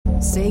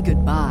Say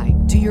goodbye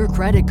to your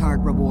credit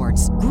card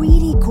rewards.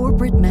 Greedy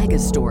corporate mega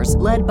stores,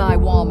 led by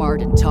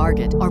Walmart and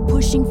Target, are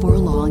pushing for a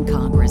law in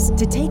Congress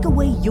to take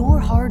away your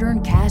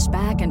hard-earned cash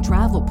back and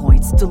travel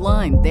points to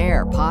line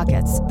their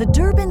pockets. The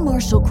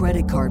Durbin-Marshall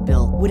credit card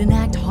bill would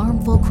enact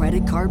harmful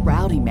credit card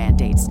routing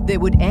mandates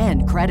that would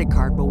end credit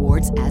card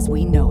rewards as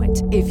we know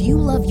it. If you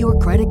love your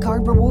credit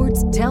card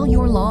rewards, tell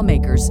your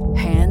lawmakers,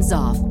 hands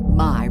off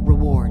my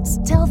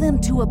rewards. Tell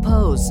them to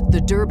oppose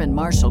the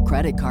Durbin-Marshall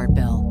credit card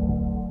bill.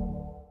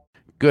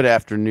 Good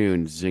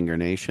afternoon, Zinger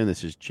Nation.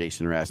 This is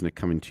Jason Rasnick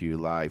coming to you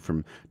live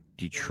from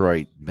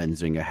Detroit,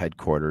 Benzinga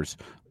headquarters.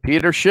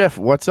 Peter Schiff,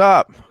 what's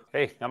up?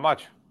 Hey, not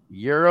much.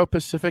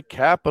 Euro-Pacific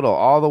capital,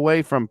 all the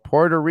way from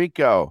Puerto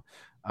Rico.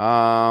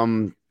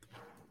 How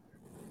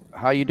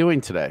you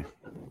doing today?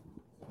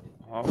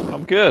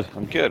 I'm good.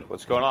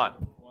 What's going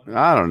on?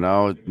 I don't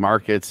know.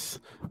 Markets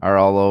are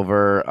all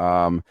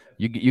over.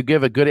 You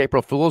give a good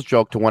April Fool's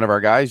joke to one of our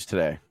guys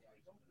today.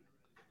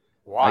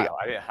 Why?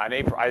 I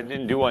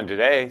didn't do one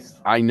today.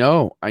 I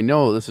know.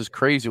 This is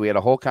crazy. We had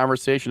a whole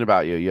conversation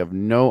about you. You have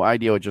no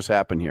idea what just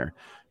happened here.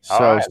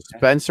 So right.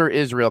 Spencer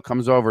Israel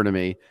comes over to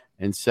me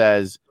and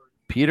says,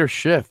 Peter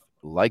Schiff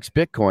likes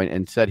Bitcoin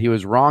and said he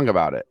was wrong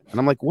about it. And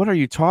I'm like, what are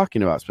you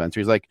talking about, Spencer?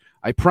 He's like,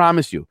 I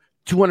promise you,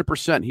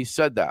 200%. He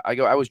said that. I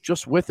go, I was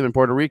just with him in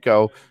Puerto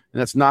Rico, and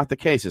that's not the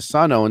case. His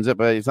son owns it,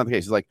 but it's not the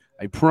case. He's like,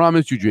 I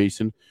promise you,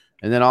 Jason.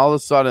 And then all of a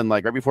sudden,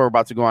 like right before we're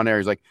about to go on air,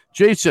 he's like,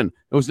 Jason,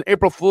 it was an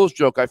April Fool's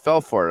joke. I fell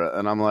for it.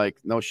 And I'm like,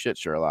 no shit,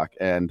 Sherlock.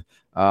 And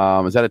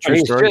is that a true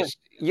story?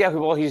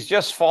 He's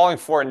just falling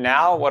for it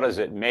now. What is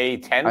it, May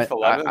 10th,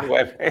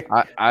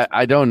 11th?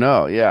 I don't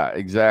know. Yeah,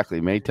 exactly.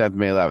 May 10th,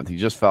 May 11th. He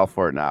just fell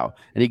for it now.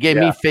 And he gave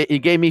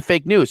me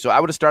fake news. So I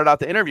would have started out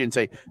the interview and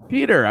say,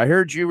 Peter, I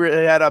heard you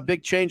had a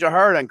big change of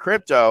heart on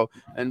crypto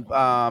and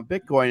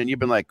Bitcoin. And you've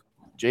been like,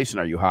 Jason,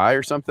 are you high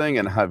or something?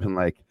 And I've been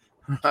like,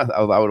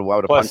 I would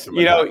have punched him.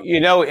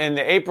 You know, in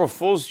the April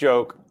Fool's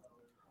joke,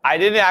 I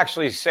didn't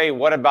actually say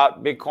what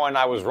about Bitcoin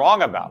I was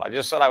wrong about. I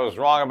just said I was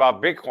wrong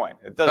about Bitcoin.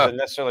 It doesn't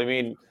necessarily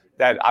mean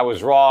that I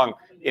was wrong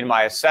in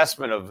my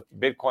assessment of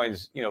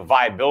Bitcoin's,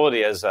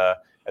 viability as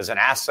an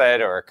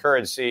asset or a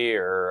currency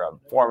or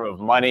a form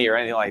of money or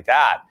anything like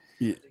that.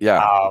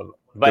 Yeah.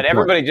 But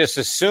everybody just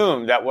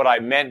assumed that what I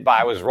meant by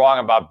I was wrong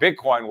about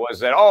Bitcoin was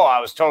that, I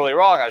was totally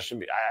wrong.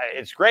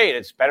 It's great.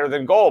 It's better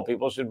than gold.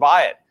 People should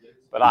buy it.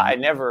 But I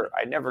never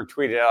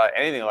tweeted out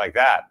anything like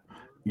that.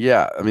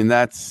 Yeah, I mean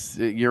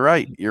you're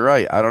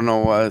right. I don't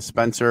know.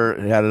 Spencer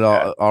had it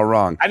all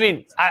wrong. I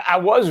mean, I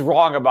was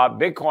wrong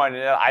about Bitcoin,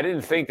 and I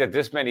didn't think that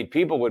this many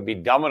people would be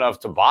dumb enough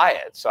to buy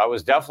it. So I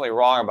was definitely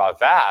wrong about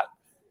that.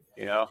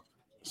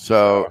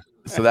 So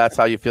that's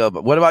how you feel.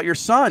 But what about your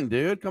son,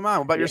 dude? Come on,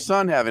 what about your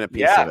son having a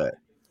piece of it?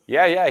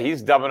 Yeah,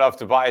 he's dumb enough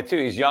to buy it too.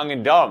 He's young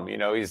and dumb.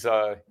 He's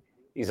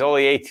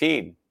only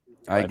 18.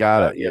 I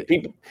got it.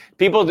 Yeah,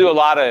 people do a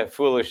lot of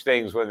foolish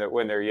things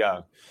when they're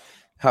young.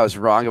 I was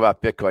wrong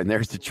about Bitcoin.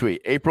 There's the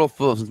tweet. April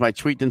Fool's. Since my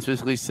tweet didn't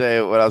specifically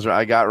say what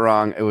I got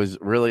wrong. It was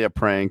really a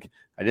prank.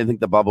 I didn't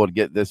think the bubble would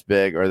get this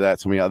big or that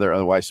so many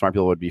otherwise smart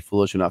people would be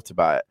foolish enough to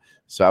buy it.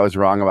 So I was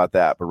wrong about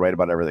that, but right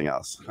about everything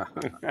else.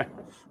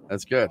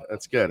 That's good.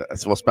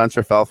 Well,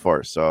 Spencer fell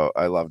for it, so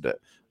I loved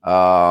it.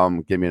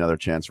 Give me another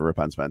chance to rip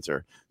on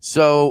Spencer.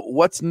 So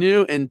what's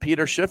new in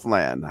Peter Schiff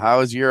land?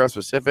 How is Euro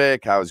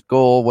specific? How is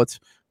gold?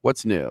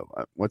 What's new?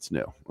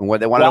 And what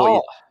they want to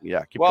know?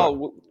 Keep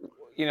going.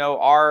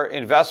 Our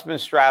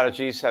investment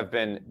strategies have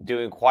been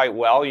doing quite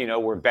well.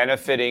 We're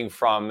benefiting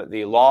from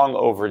the long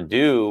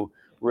overdue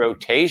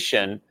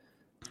rotation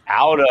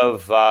out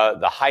of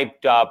the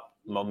hyped up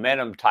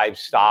momentum type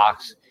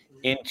stocks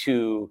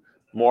into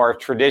more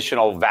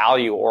traditional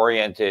value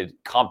oriented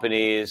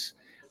companies,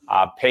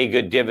 pay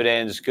good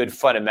dividends, good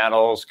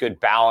fundamentals, good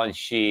balance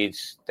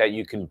sheets that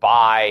you can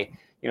buy,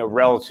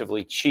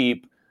 relatively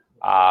cheap.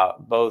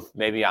 Both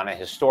maybe on a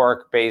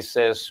historic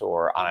basis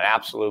or on an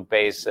absolute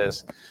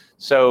basis.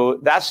 So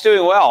that's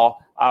doing well.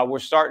 We're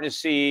starting to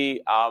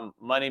see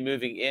money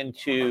moving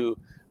into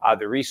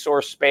the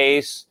resource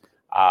space,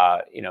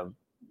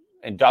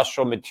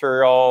 industrial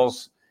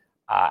materials,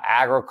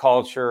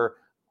 agriculture,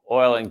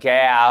 oil and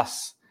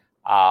gas.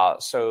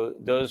 So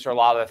those are a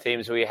lot of the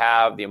themes we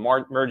have. The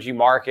emerging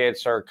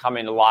markets are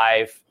coming to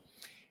life.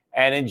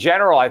 And in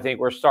general, I think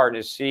we're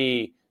starting to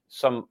see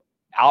some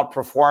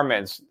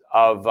outperformance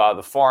of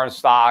the foreign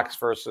stocks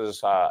versus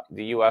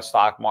the U.S.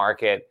 stock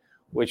market,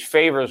 which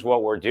favors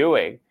what we're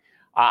doing.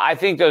 I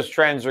think those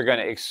trends are going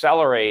to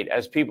accelerate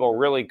as people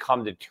really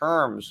come to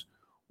terms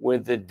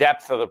with the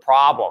depth of the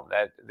problem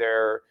that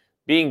they're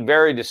being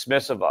very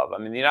dismissive of. I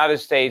mean, the United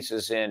States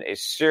is in a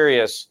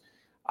serious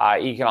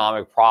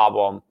economic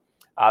problem.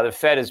 The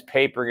Fed is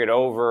papering it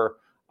over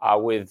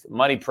with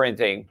money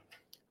printing.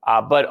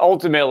 But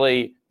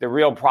ultimately, the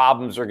real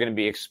problems are going to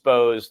be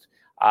exposed,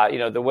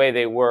 the way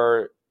they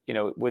were,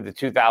 with the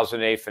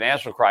 2008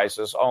 financial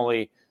crisis,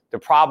 only the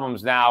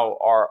problems now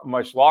are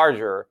much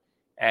larger.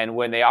 And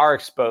when they are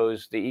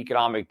exposed, the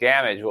economic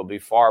damage will be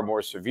far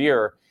more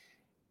severe.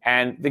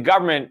 And the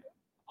government,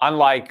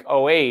 unlike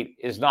 '08,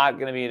 is not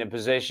going to be in a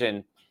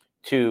position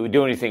to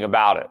do anything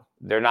about it.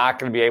 They're not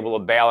going to be able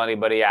to bail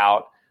anybody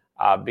out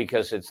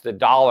because it's the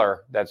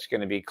dollar that's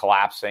going to be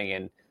collapsing,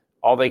 and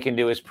all they can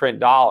do is print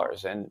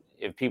dollars. And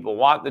if people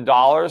want the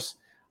dollars,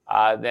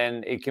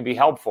 then it can be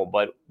helpful,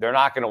 but they're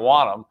not going to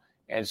want them.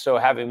 And so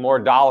having more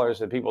dollars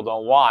that people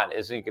don't want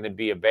isn't going to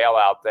be a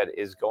bailout that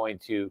is going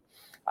to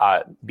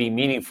be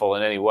meaningful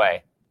in any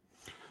way.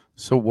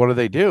 So what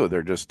do?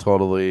 They're just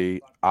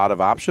totally out of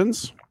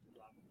options?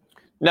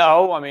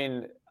 No, I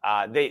mean,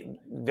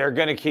 they're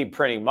going to keep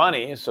printing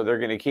money, so they're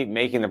going to keep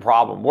making the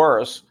problem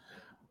worse.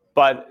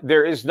 But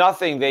there is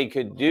nothing they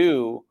could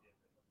do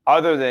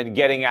other than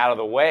getting out of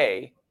the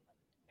way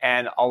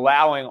and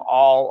allowing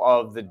all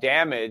of the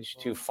damage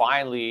to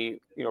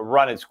finally,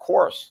 run its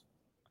course.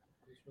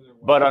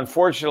 But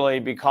unfortunately,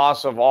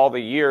 because of all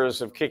the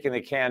years of kicking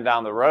the can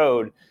down the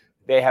road,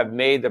 they have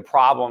made the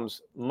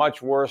problems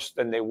much worse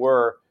than they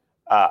were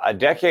a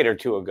decade or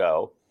two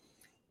ago.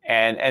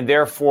 And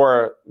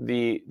therefore,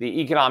 the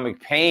economic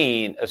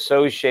pain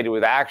associated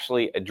with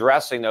actually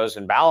addressing those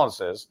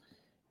imbalances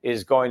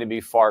is going to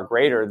be far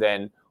greater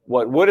than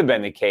what would have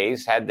been the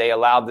case had they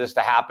allowed this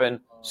to happen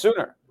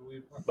sooner.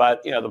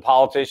 But, the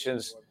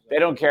politicians, they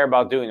don't care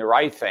about doing the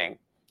right thing.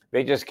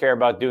 They just care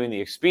about doing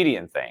the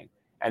expedient thing.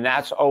 And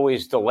that's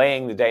always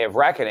delaying the day of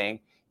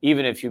reckoning,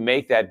 even if you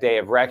make that day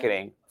of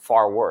reckoning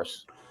far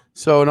worse.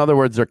 So in other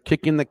words, they're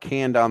kicking the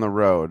can down the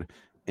road.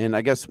 And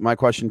I guess my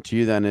question to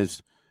you then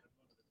is,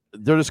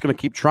 they're just going to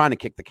keep trying to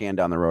kick the can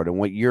down the road. And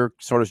what you're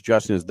sort of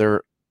suggesting is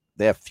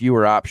they have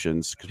fewer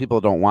options because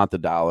people don't want the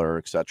dollar,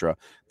 et cetera.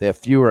 They have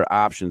fewer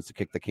options to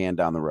kick the can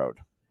down the road.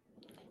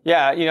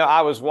 Yeah,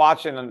 I was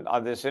watching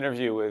this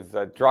interview with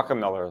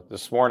Druckenmiller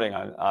this morning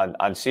on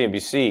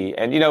CNBC.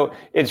 And,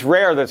 it's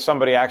rare that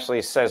somebody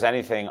actually says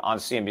anything on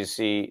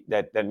CNBC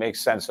that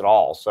makes sense at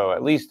all. So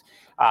at least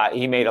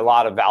he made a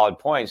lot of valid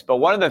points. But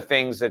one of the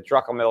things that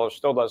Druckenmiller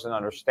still doesn't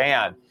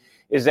understand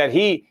is that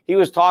he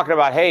was talking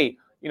about, hey,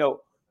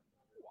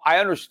 I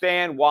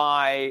understand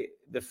why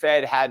the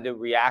Fed had to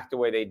react the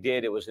way they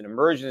did. It was an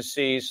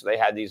emergency, so they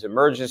had these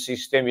emergency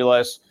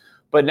stimulus.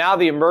 But now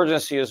the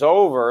emergency is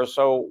over,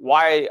 so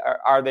why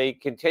are they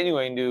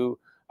continuing to,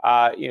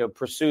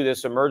 pursue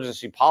this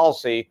emergency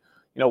policy?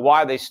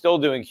 Why are they still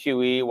doing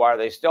QE? Why are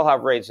they still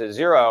have rates at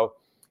zero,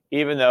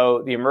 even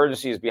though the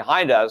emergency is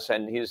behind us?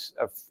 And he's,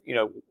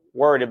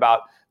 worried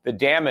about the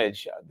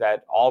damage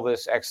that all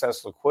this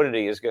excess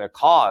liquidity is going to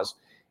cause.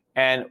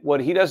 And what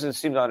he doesn't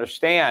seem to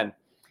understand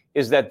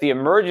is that the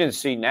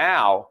emergency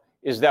now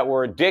is that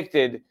we're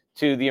addicted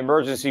to the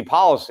emergency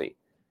policy.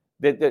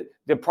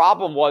 The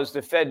problem was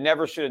the Fed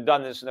never should have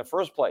done this in the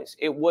first place.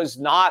 It was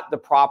not the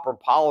proper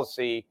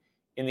policy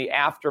in the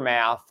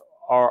aftermath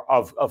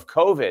of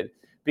COVID,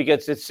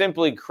 because it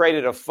simply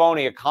created a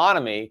phony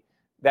economy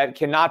that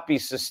cannot be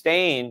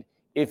sustained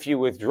if you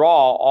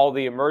withdraw all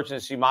the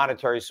emergency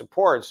monetary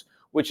supports,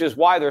 which is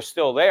why they're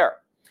still there.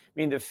 I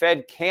mean, the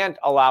Fed can't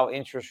allow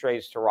interest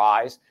rates to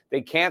rise.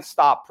 They can't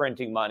stop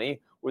printing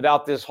money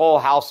without this whole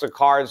house of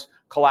cards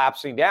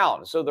collapsing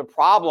down. So the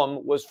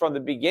problem was from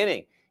the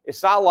beginning.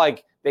 It's not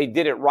like they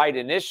did it right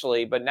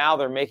initially, but now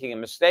they're making a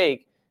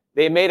mistake.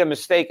 They made a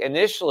mistake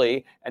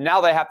initially, and now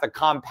they have to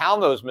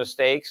compound those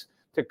mistakes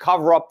to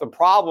cover up the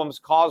problems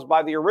caused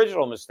by the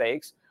original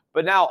mistakes.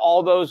 But now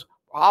all those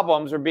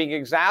problems are being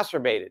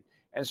exacerbated.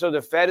 And so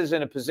the Fed is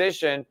in a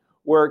position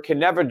where it can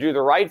never do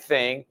the right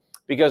thing,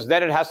 because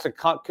then it has to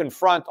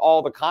confront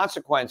all the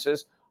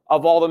consequences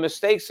of all the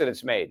mistakes that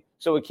it's made.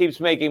 So it keeps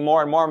making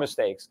more and more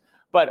mistakes.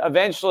 But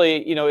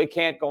eventually, it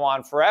can't go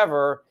on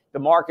forever. The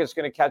market's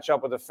going to catch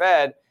up with the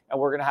Fed, and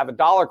we're going to have a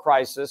dollar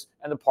crisis,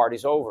 and the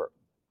party's over.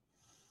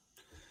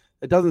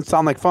 It doesn't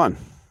sound like fun.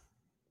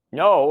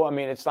 No, I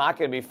mean, it's not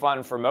going to be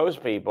fun for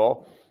most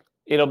people.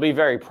 It'll be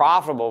very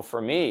profitable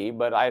for me,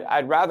 but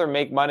I'd rather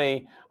make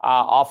money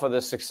off of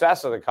the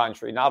success of the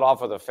country, not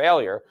off of the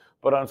failure.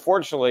 But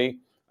unfortunately,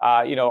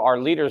 our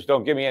leaders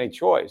don't give me any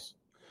choice.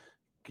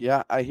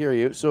 Yeah, I hear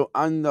you. So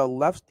on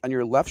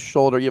your left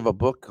shoulder, you have a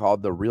book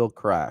called The Real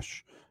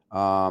Crash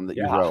that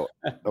you wrote.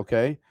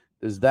 Okay.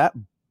 Is that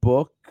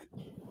book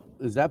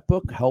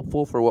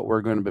helpful for what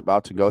we're going to be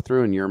about to go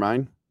through in your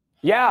mind?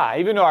 Yeah,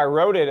 even though I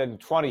wrote it in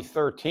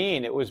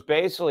 2013, it was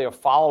basically a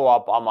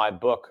follow-up on my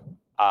book,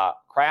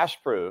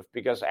 Crash Proof,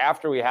 because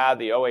after we had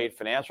the 2008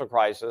 financial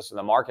crisis and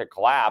the market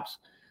collapse,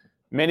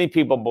 many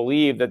people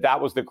believed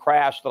that was the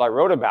crash that I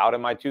wrote about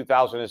in my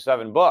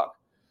 2007 book.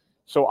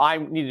 So I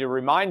needed to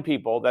remind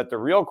people that the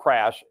real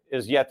crash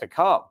is yet to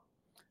come,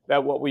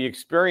 that what we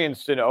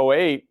experienced in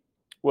 2008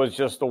 was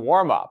just a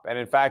warm-up. And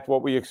in fact,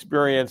 what we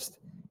experienced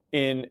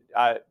in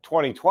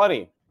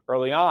 2020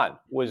 early on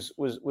was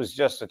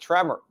just a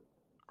tremor.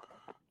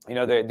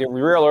 The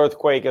real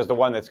earthquake is the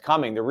one that's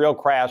coming. The real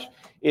crash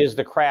is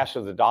the crash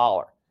of the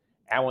dollar.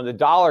 And when the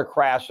dollar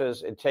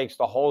crashes, it takes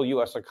the whole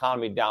U.S.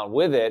 economy down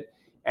with it.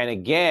 And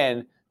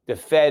again, the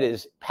Fed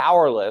is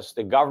powerless.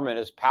 The government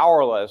is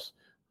powerless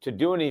to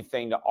do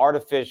anything to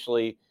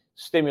artificially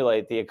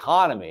stimulate the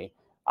economy.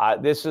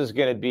 This is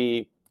going to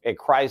be a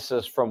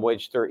crisis from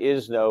which there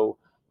is no,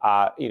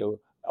 a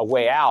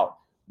way out.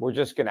 We're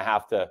just going to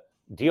have to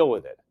deal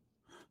with it.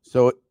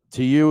 So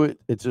to you,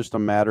 it's just a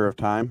matter of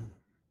time?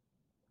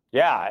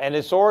 Yeah, and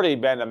it's already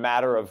been a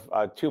matter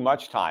of too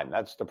much time.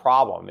 That's the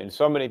problem. And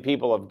so many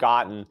people have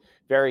gotten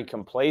very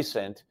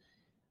complacent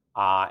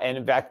and,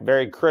 in fact,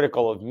 very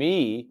critical of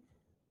me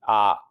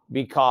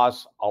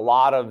because a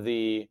lot of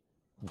the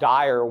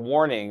dire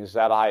warnings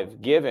that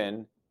I've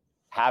given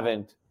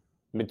haven't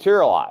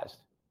materialized.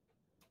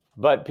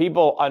 But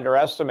people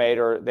underestimate,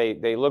 or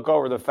they look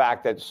over the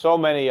fact that so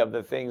many of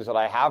the things that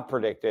I have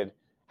predicted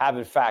have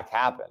in fact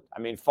happened. I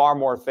mean, far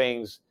more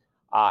things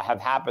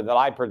have happened that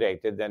I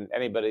predicted than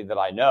anybody that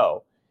I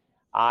know.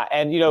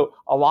 And,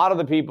 a lot of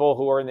the people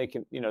who are in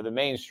the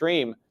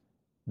mainstream,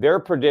 their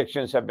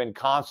predictions have been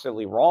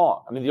constantly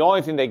wrong. I mean, the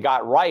only thing they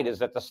got right is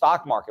that the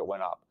stock market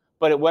went up,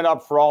 but it went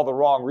up for all the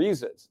wrong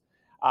reasons.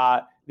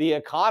 The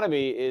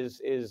economy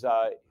is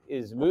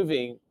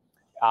moving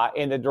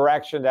in the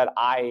direction that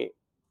I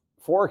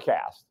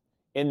forecast,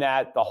 in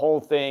that the whole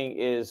thing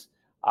is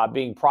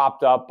being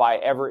propped up by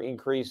ever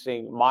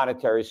increasing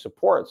monetary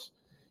supports.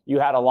 You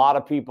had a lot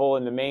of people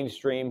in the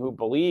mainstream who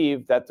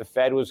believed that the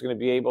Fed was going to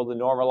be able to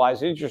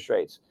normalize interest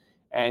rates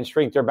and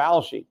shrink their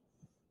balance sheet.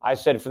 I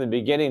said from the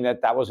beginning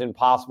that was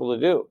impossible to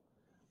do,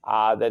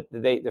 that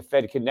the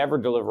Fed could never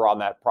deliver on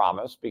that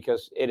promise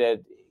because it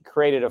had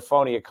created a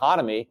phony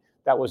economy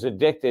that was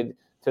addicted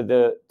to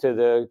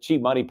the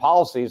cheap money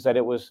policies that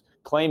it was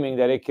claiming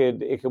that it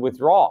could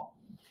withdraw.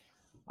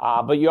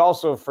 But you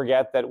also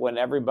forget that when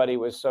everybody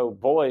was so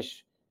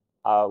bullish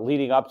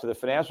leading up to the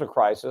financial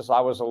crisis, I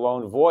was a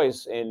lone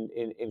voice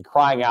in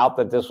crying out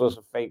that this was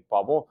a fake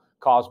bubble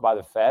caused by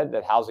the Fed,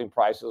 that housing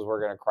prices were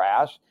going to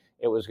crash.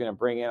 It was going to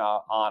bring in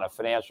on a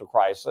financial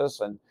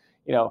crisis. And,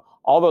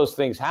 all those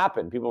things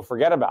happen. People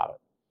forget about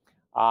it.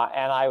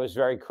 And I was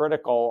very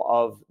critical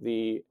of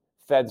the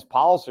Fed's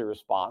policy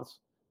response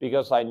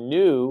because I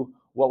knew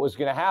what was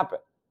going to happen.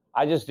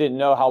 I just didn't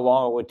know how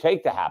long it would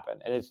take to happen.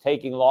 And it's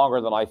taking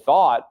longer than I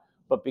thought.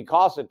 But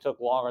because it took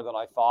longer than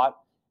I thought,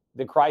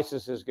 the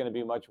crisis is going to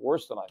be much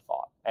worse than I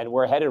thought. And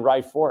we're headed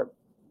right for it.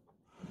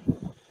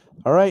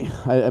 All right.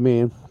 I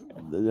mean,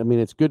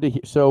 it's good to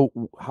hear. So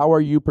how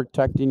are you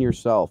protecting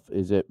yourself?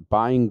 Is it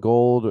buying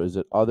gold, or is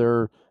it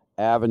other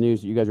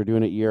avenues that you guys are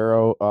doing at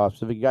Euro?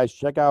 So if you guys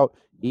check out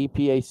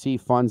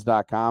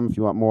epacfunds.com if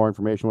you want more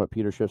information what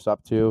Peter Schiff's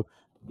up to,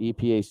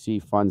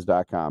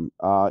 epacfunds.com.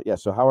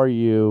 So how are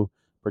you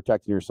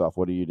protecting yourself?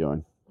 What are you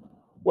doing?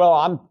 Well,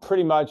 I'm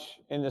pretty much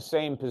in the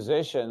same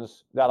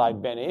positions that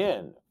I've been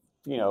in,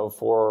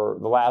 for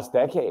the last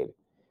decade,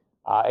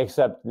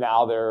 except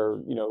now they're,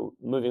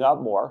 moving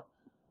up more.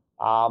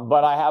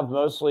 But I have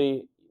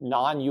mostly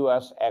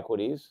non-U.S.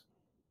 equities,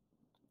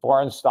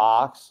 foreign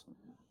stocks.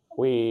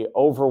 We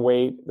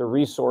overweight the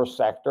resource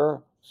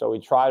sector. So we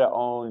try to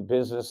own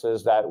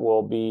businesses that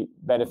will be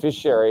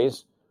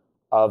beneficiaries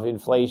of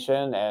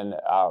inflation and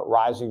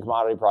rising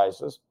commodity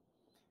prices.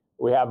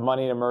 We have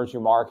money in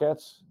emerging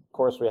markets. Of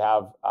course, we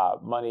have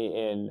money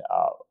in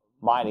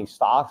mining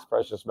stocks,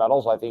 precious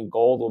metals. I think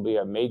gold will be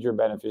a major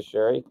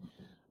beneficiary.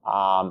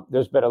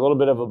 There's been a little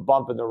bit of a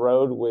bump in the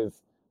road with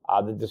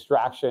the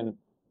distraction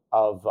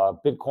of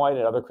Bitcoin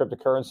and other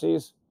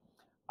cryptocurrencies.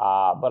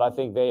 But I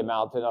think they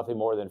amount to nothing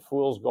more than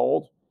fool's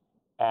gold.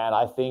 And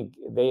I think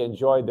they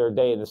enjoyed their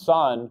day in the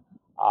sun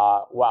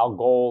while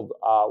gold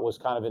was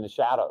kind of in the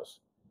shadows.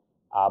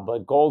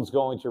 But gold's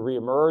going to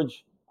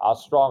reemerge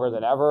stronger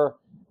than ever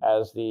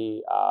as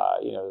the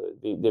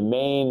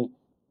main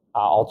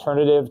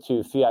alternative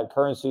to fiat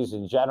currencies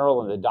in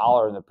general, and the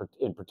dollar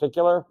in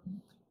particular.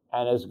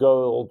 And as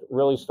gold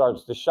really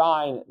starts to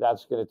shine,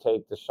 that's going to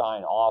take the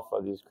shine off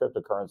of these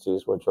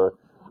cryptocurrencies, which are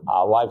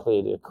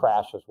likely to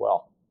crash as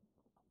well.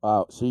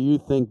 So you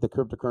think the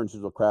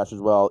cryptocurrencies will crash as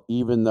well,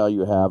 even though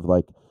you have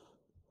like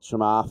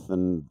Chamath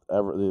and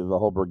the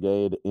whole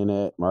brigade in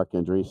it, Mark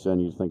Andreessen?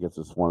 You think it's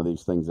just one of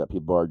these things that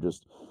people are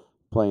just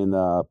playing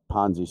the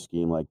Ponzi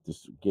scheme, like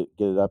just get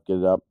it up,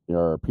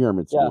 or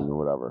pyramid scheme or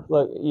whatever?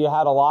 Look, you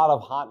had a lot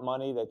of hot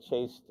money that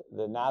chased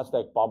the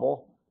NASDAQ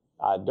bubble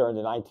during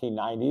the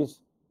 1990s.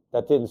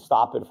 That didn't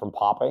stop it from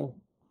popping.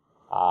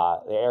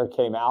 The air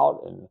came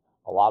out and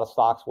a lot of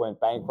stocks went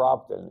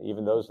bankrupt, and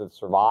even those that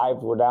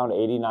survived were down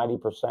 80,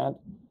 90%.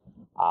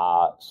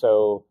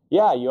 So,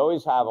 yeah, you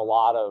always have a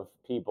lot of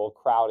people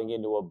crowding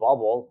into a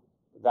bubble.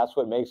 That's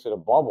what makes it a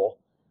bubble.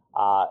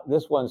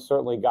 This one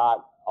certainly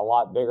got a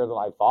lot bigger than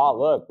I thought.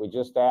 Look, we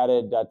just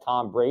added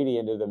Tom Brady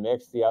into the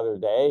mix the other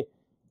day.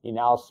 He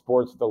now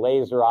sports the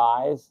laser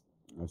eyes.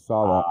 I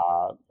saw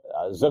that.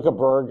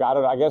 Zuckerberg,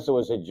 I guess it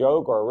was a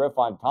joke or a riff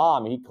on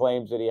Tom. He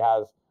claims that he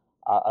has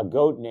a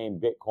goat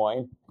named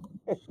Bitcoin.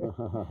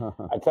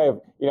 I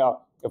tell you,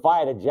 if I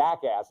had a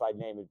jackass, I'd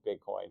name it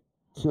Bitcoin.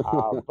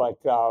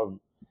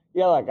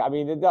 Look, I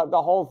mean,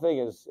 the whole thing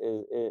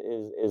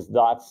is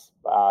nuts.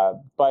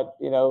 But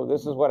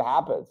this is what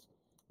happens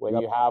when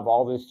you have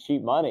all this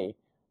cheap money.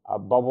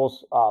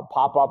 Bubbles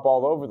pop up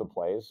all over the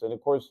place, and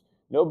of course,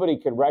 nobody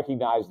can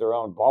recognize their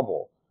own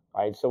bubble,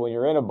 right? So when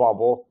you're in a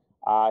bubble,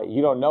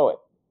 you don't know it,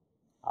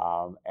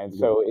 and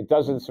so it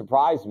doesn't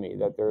surprise me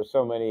that there are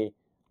so many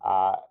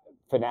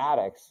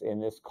fanatics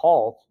in this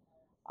cult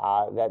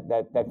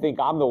that think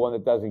I'm the one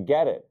that doesn't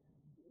get it.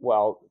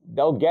 Well,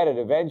 they'll get it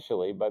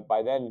eventually, but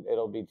by then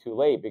it'll be too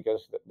late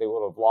because they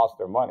will have lost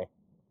their money.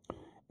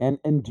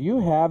 And do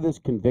you have this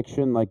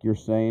conviction, like you're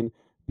saying,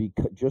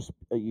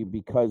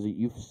 because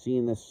you've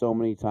seen this so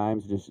many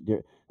times, just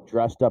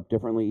dressed up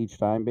differently each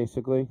time,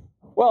 basically?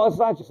 Well, it's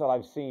not just that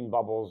I've seen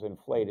bubbles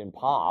inflate and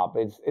pop.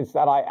 It's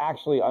that I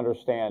actually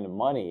understand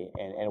money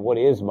and what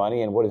is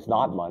money and what is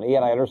not money,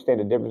 and I understand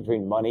the difference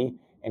between money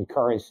and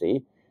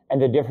currency,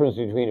 and the difference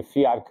between a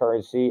fiat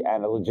currency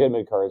and a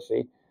legitimate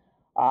currency.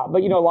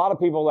 But a lot of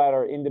people that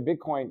are into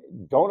Bitcoin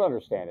don't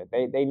understand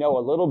it. They know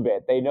a little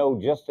bit. They know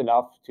just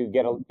enough to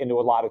get into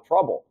a lot of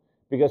trouble.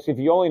 Because if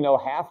you only know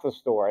half the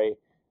story,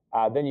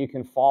 then you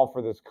can fall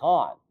for this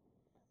con.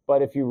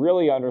 But if you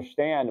really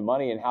understand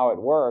money and how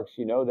it works,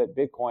 you know that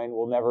Bitcoin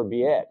will never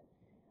be it.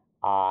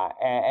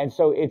 And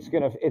so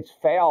it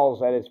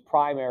fails at its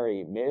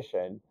primary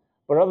mission.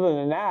 But other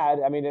than that,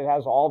 I mean, it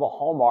has all the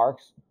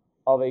hallmarks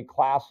of a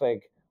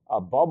classic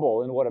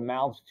bubble in what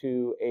amounts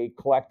to a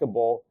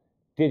collectible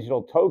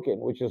digital token,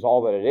 which is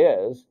all that it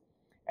is.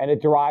 And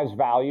it derives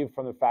value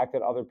from the fact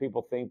that other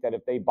people think that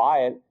if they buy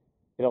it,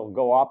 it'll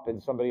go up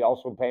and somebody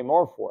else will pay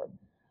more for it.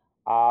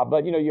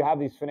 But you have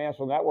these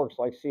financial networks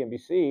like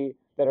CNBC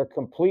that are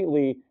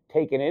completely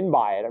taken in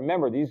by it.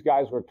 Remember, these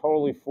guys were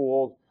totally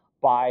fooled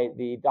by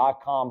the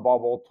dot-com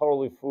bubble,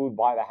 totally fooled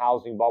by the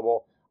housing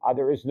bubble.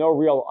 There is no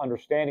real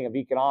understanding of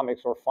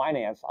economics or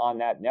finance on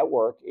that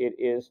network. It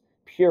is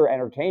pure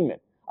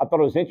entertainment. I thought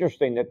it was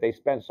interesting that they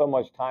spent so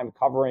much time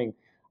covering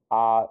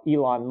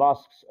Elon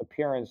Musk's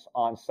appearance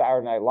on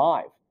Saturday Night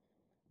Live,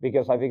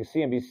 because I think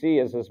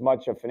CNBC is as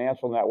much a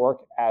financial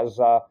network as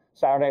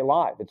Saturday Night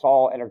Live. It's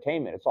all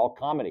entertainment. It's all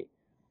comedy.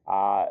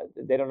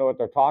 They don't know what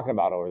they're talking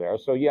about over there.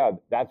 So, yeah,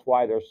 that's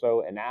why they're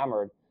so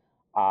enamored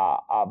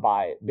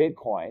by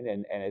Bitcoin.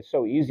 And it's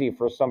so easy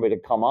for somebody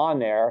to come on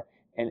there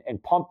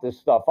and pump this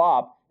stuff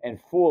up and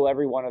fool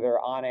every one of their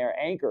on-air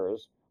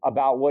anchors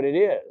about what it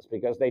is,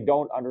 because they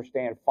don't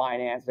understand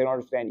finance. They don't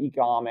understand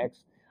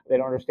economics. They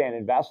don't understand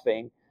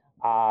investing.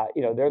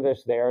 They're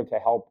just there to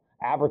help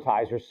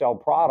advertise or sell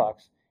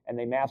products, and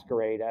they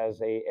masquerade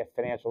as a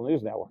financial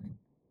news network.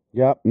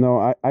 Yep.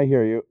 No, I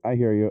hear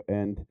you.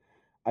 And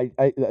I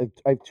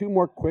have two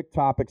more quick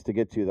topics to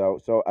get to, though.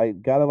 So I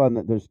got to learn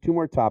that there's two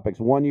more topics.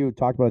 One you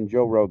talked about in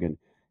Joe Rogan.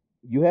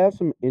 You have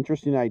some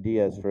interesting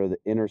ideas for the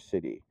inner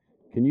city.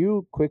 Can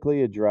you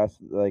quickly address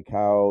like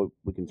how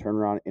we can turn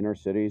around inner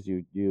cities?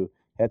 You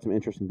had some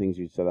interesting things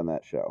you said on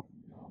that show.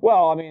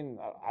 Well, I mean,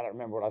 I don't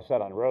remember what I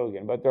said on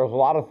Rogan, but there's a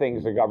lot of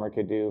things the government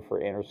could do for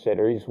inner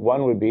cities.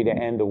 One would be to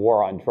end the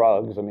war on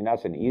drugs. I mean,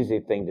 that's an easy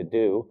thing to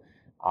do,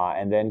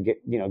 and then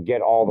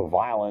get all the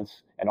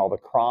violence and all the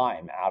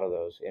crime out of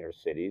those inner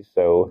cities.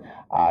 So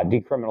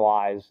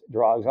decriminalize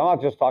drugs. I'm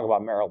not just talking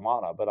about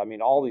marijuana, but I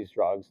mean all these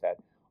drugs that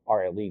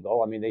are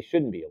illegal. I mean, they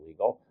shouldn't be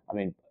illegal. I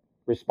mean,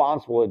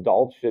 responsible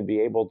adults should be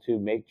able to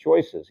make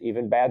choices,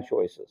 even bad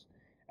choices.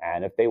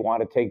 And if they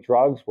want to take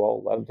drugs,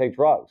 well, let them take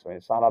drugs. I mean,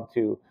 it's not up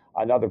to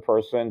another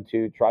person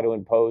to try to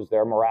impose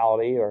their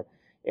morality or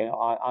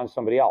on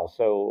somebody else.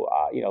 So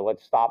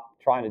let's stop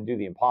trying to do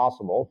the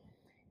impossible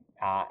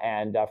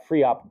and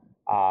free up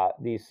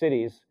these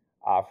cities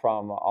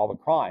from all the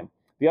crime.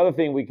 The other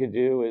thing we could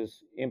do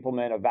is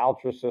implement a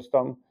voucher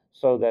system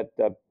so that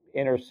the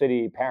inner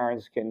city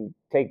parents can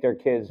take their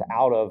kids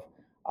out of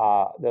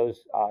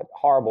those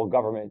horrible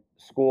government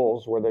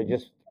schools where they're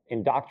just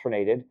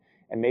indoctrinated,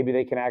 and maybe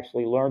they can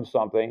actually learn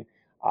something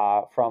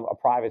from a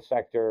private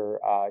sector,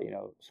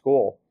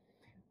 school,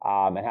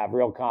 and have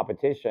real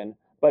competition.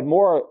 But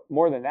more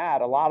than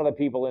that, a lot of the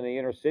people in the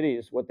inner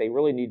cities, what they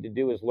really need to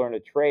do is learn a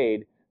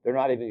trade. They're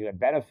not even going to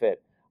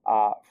benefit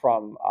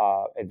from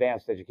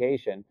advanced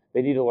education.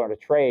 They need to learn a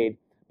trade.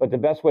 But the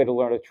best way to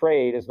learn a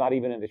trade is not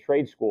even in the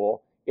trade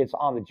school. It's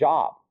on the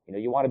job.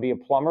 You want to be a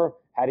plumber.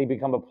 How do you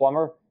become a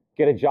plumber?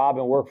 Get a job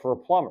and work for a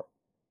plumber.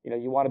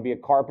 You want to be a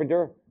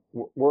carpenter.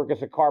 Work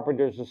as a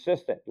carpenter's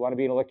assistant. You want to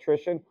be an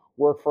electrician?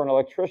 Work for an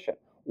electrician.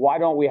 Why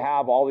don't we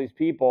have all these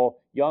people,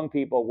 young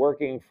people,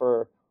 working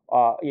for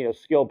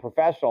skilled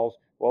professionals?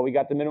 Well, we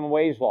got the minimum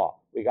wage law.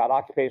 We got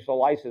occupational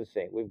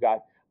licensing. We've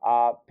got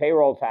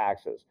payroll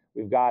taxes.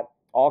 We've got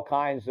all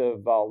kinds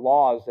of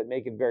laws that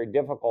make it very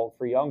difficult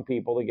for young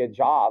people to get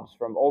jobs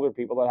from older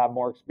people that have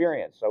more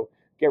experience. So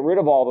get rid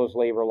of all those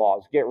labor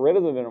laws. Get rid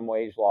of the minimum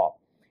wage law.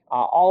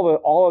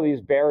 All of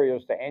these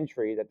barriers to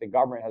entry that the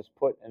government has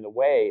put in the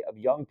way of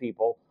young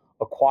people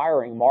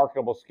acquiring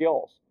marketable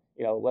skills.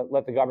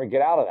 Let the government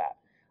get out of that.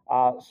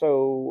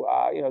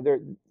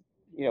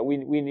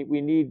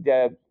 We need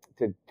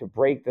to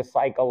break the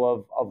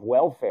cycle of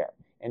welfare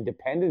and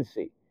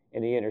dependency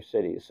in the inner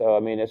cities. So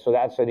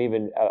that's an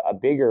even a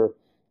bigger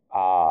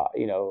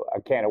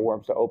a can of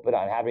worms to open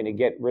on having to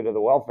get rid of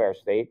the welfare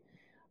state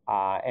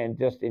and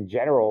just in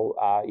general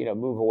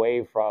move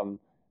away from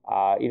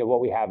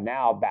what we have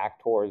now back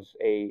towards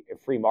a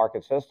free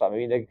market system. I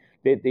mean,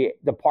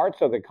 the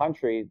parts of the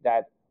country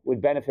that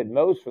would benefit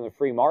most from the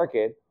free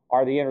market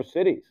are the inner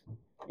cities,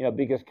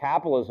 because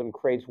capitalism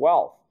creates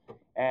wealth.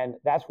 And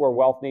that's where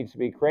wealth needs to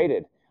be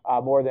created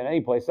more than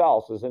any place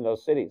else, is in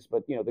those cities.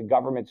 But, the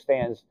government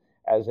stands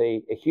as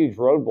a huge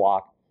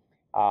roadblock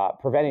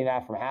preventing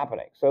that from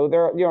happening. So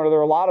there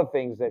are a lot of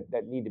things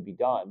that need to be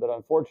done, but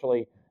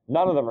unfortunately,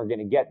 none of them are going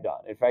to get done.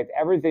 In fact,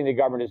 everything the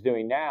government is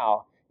doing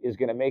now is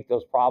going to make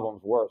those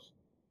problems worse.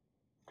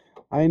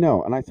 I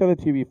know, and I said it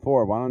to you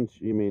before. Why don't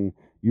you? I mean,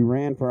 you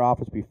ran for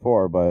office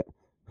before, but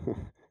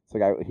it's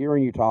like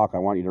hearing you talk, I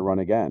want you to run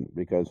again,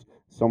 because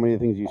so many of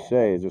the things you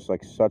say is just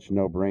like such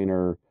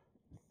no-brainer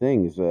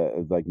things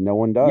like no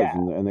one does,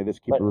 and they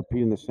just keep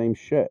repeating the same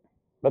shit.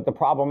 But the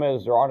problem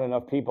is there aren't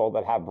enough people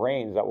that have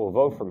brains that will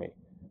vote for me.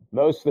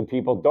 Most of the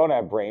people don't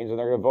have brains, and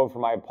they're going to vote for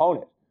my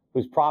opponent,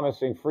 who's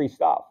promising free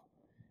stuff.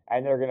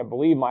 And they're going to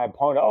believe my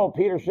opponent. Oh,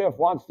 Peter Schiff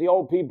wants the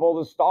old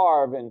people to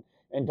starve and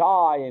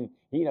die. And,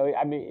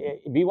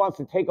 he wants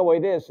to take away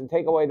this and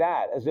take away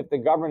that, as if the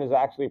government is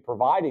actually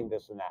providing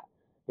this and that.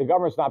 The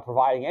government's not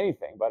providing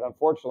anything. But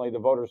unfortunately, the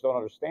voters don't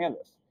understand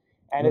this.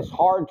 And it's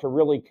hard to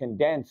really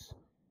condense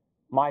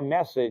my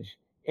message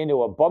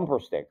into a bumper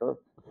sticker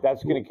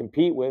that's going to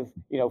compete with,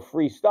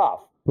 free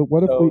stuff. But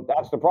what if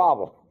that's the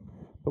problem.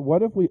 But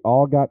what if we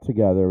all got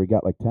together? We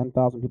got like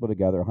 10,000 people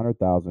together,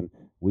 100,000.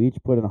 We each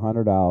put in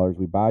 $100.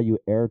 We buy you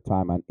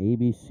airtime on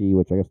ABC,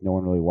 which I guess no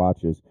one really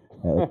watches,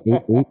 at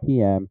like 8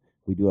 p.m.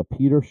 We do a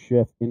Peter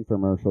Schiff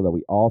infomercial that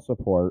we all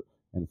support,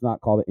 and it's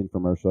not called an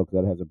infomercial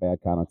because that has a bad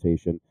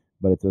connotation,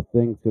 but it's a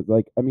thing. Cause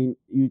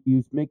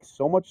you make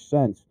so much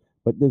sense.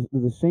 But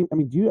the same. I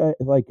mean, do you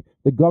like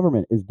the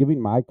government is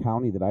giving my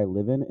county that I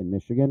live in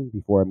Michigan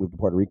before I moved to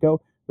Puerto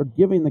Rico? They're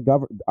giving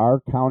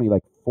our county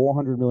like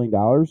 $400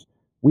 million.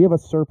 We have a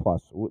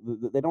surplus.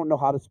 They don't know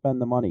how to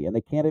spend the money, and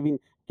they can't even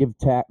They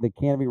can't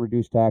even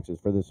reduce taxes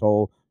for this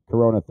whole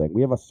Corona thing.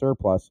 We have a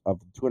surplus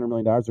of $200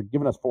 million. They're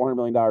giving us $400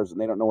 million, and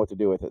they don't know what to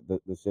do with it.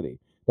 The city.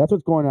 That's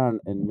what's going on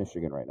in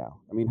Michigan right now.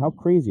 I mean, how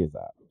crazy is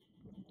that?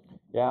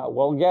 Yeah.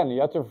 Well, again,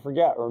 you have to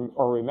forget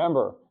or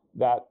remember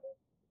that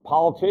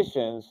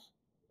politicians,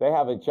 they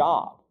have a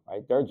job,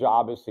 right? Their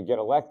job is to get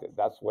elected.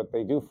 That's what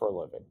they do for a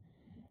living.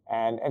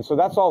 And so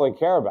that's all they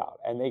care about.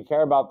 And they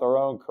care about their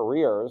own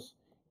careers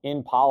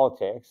in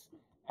politics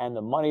and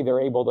the money they're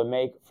able to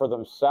make for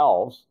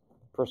themselves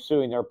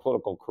pursuing their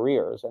political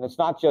careers. And it's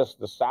not just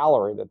the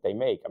salary that they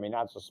make. I mean,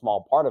 that's a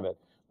small part of it,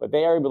 but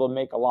they are able to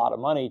make a lot of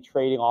money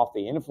trading off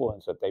the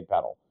influence that they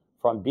peddle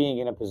from being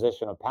in a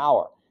position of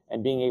power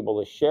and being able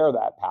to share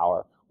that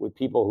power with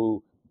people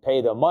who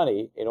pay the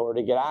money in order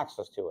to get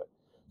access to it.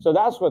 So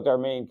that's what their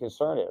main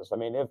concern is. I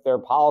mean, if their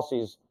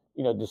policies,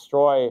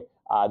 destroy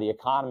the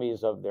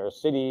economies of their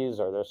cities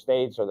or their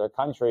states or their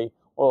country,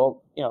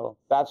 well,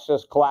 that's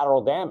just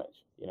collateral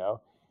damage,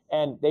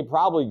 and they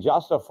probably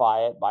justify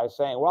it by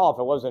saying, well, if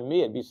it wasn't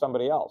me, it'd be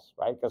somebody else,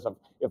 right? Because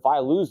if I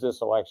lose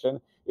this election,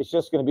 it's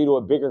just going to be to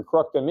a bigger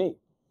crook than me.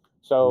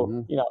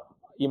 So,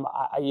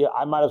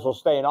 I might as well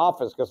stay in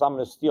office because I'm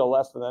going to steal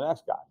less than the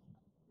next guy.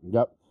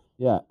 Yep.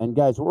 Yeah. And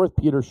guys, we're with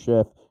Peter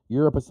Schiff,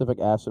 Euro Pacific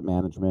Asset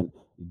Management.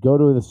 Go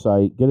to the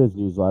site, get his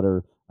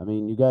newsletter. I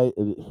mean, you guys,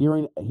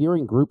 hearing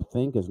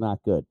groupthink is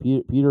not good.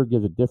 Peter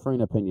gives a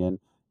differing opinion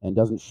and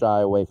doesn't shy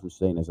away from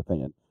saying his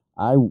opinion.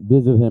 I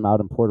visited him out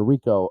in Puerto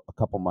Rico a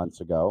couple months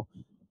ago,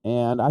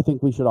 and I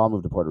think we should all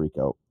move to Puerto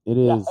Rico. It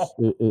is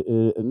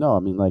no, I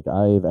mean, like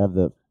I have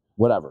the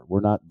whatever.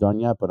 We're not done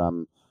yet, but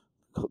I'm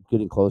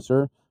getting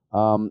closer.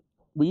 Will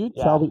you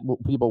tell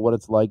people what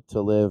it's like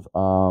to live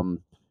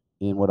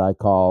in what I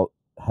call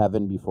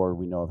heaven before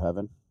we know of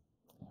heaven?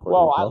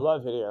 Well, I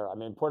love it here. I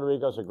mean, Puerto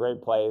Rico is a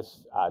great place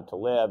to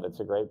live. It's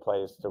a great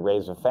place to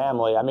raise a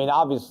family. I mean,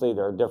 obviously,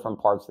 there are different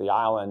parts of the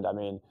island. I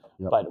mean,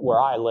 but where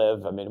I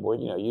live, I mean,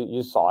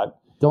 you saw it.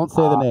 Don't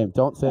say the name.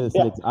 Don't say the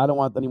city. I don't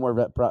want any more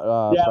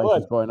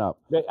prices going up.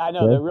 I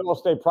know the real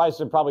estate prices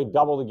have probably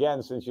doubled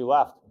again since you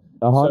left.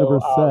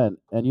 100%.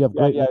 And you have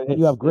great,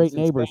 you have great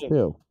neighbors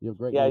too. You have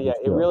great. It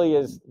really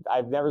is.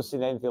 I've never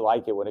seen anything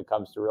like it when it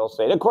comes to real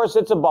estate. Of course,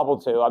 it's a bubble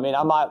too. I mean,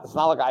 it's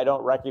not like I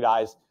don't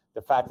recognize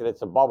the fact that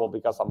it's a bubble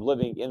because I'm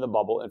living in the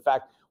bubble. In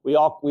fact, we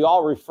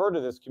all refer to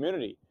this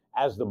community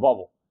as the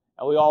bubble,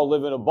 and we all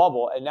live in a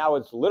bubble. And now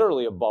it's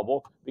literally a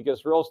bubble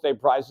because real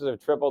estate prices have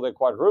tripled and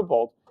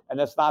quadrupled, and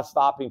that's not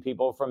stopping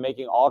people from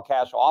making all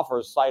cash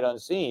offers sight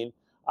unseen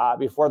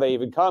before they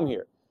even come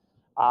here.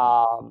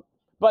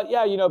 But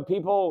yeah,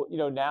 people,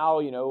 now,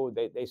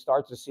 they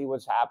start to see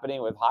what's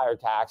happening with higher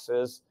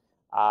taxes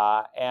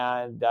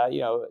and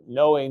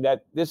knowing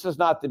that this is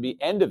not the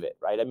end of it,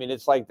 right? I mean,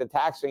 it's like the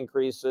tax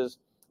increases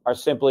are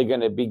simply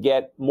going to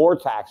beget more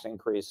tax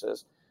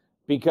increases,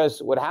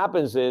 because what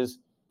happens is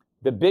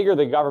the bigger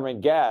the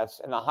government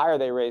gets and the higher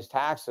they raise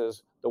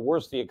taxes, the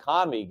worse the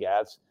economy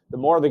gets, the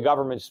more the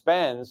government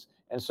spends.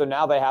 And so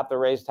now they have to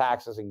raise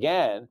taxes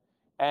again.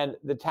 And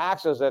the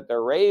taxes that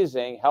they're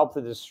raising help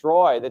to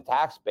destroy the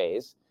tax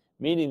base,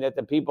 meaning that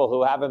the people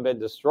who haven't been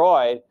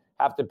destroyed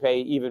have to pay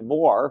even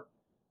more,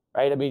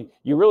 right? I mean,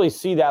 you really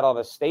see that on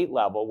a state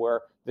level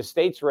where the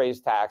states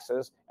raise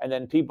taxes and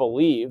then people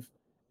leave.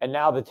 And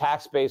now the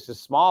tax base is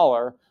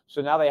smaller.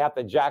 So now they have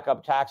to jack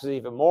up taxes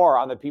even more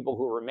on the people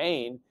who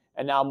remain.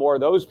 And now more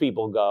of those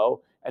people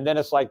go. And then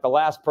it's like the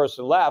last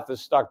person left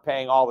is stuck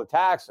paying all the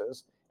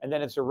taxes. And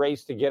then it's a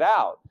race to get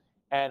out.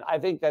 And I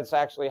think that's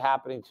actually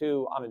happening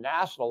too on a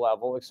national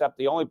level, except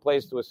the only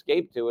place to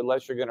escape to,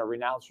 unless you're going to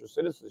renounce your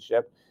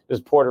citizenship, is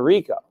Puerto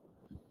Rico.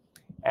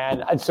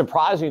 And it's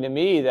surprising to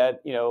me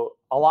that,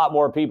 a lot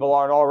more people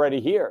aren't already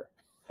here.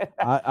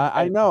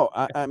 I know.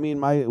 I mean,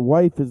 my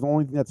wife is the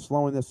only thing that's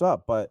slowing this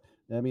up, but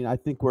I mean, I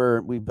think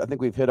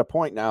we've hit a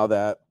point now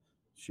that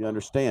she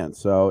understands.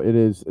 So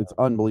it's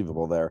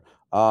unbelievable there.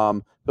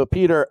 But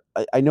Peter,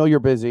 I know you're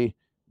busy.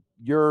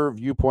 Your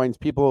viewpoints,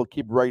 people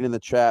keep writing in the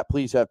chat.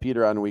 Please have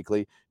Peter on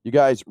weekly. You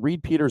guys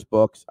read Peter's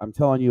books. I'm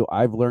telling you,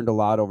 I've learned a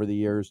lot over the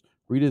years.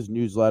 Read his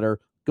newsletter.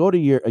 Go to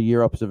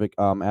Euro Pacific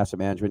Asset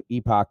Management,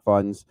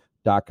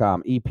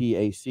 epochfunds.com,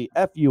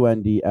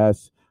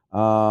 EPACFUNDS.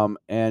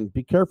 And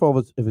be careful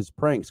of his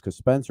pranks, because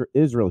Spencer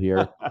Israel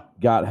here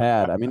got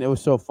had. I mean, it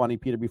was so funny,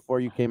 Peter. Before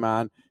you came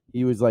on,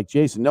 he was like,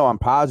 Jason, no, I'm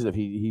positive.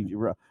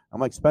 I'm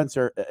like,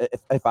 Spencer,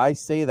 if I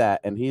say that,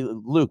 and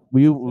Luke,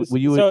 will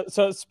you?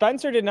 So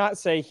Spencer did not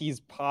say he's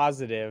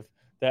positive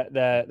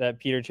that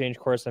Peter changed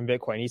course on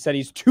Bitcoin. He said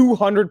he's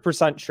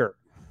 200% sure.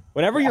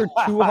 Whenever you're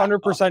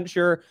 200%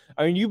 sure,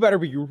 I mean, you better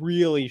be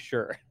really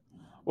sure.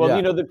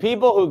 Well, the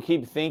people who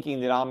keep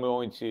thinking that I'm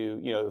going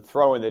to,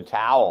 throw in the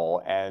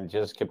towel and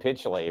just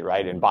capitulate,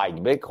 right, and buy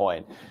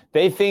Bitcoin,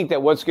 they think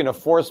that what's going to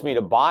force me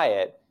to buy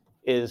it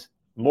is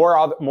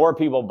more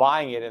people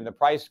buying it and the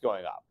price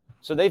going up.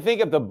 So they think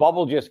if the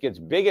bubble just gets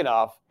big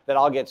enough that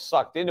I'll get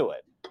sucked into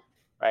it,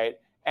 right?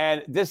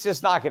 And this is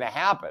just not going to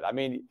happen. I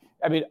mean,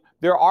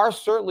 there are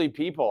certainly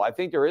people. I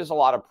think there is a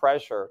lot of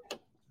pressure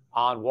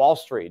on Wall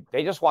Street.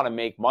 They just want to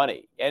make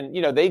money, and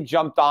they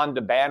jumped on the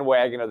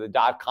bandwagon of the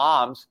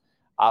 .coms.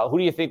 Who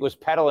do you think was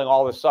peddling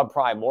all the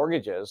subprime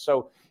mortgages?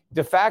 So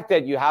the fact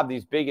that you have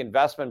these big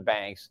investment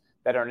banks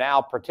that are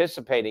now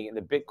participating in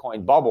the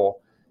Bitcoin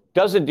bubble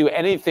doesn't do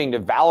anything to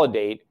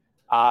validate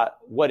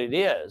what it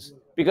is,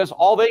 because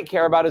all they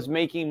care about is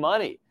making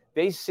money.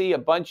 They see a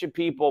bunch of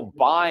people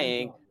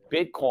buying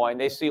Bitcoin.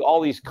 They see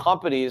all these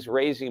companies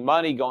raising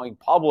money, going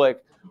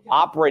public,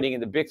 operating in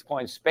the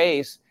Bitcoin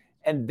space,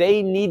 and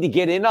they need to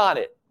get in on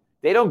it.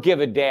 They don't give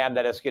a damn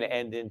that it's going to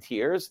end in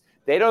tears.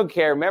 They don't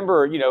care.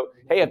 Remember,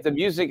 hey, if the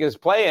music is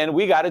playing,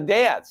 we got to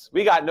dance.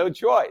 We got no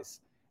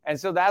choice. And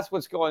so that's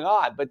what's going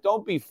on. But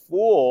don't be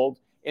fooled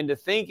into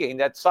thinking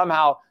that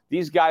somehow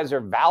these guys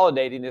are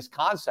validating this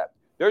concept.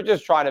 They're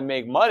just trying to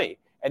make money.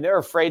 And they're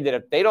afraid that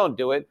if they don't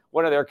do it,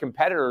 one of their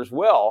competitors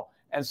will.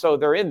 And so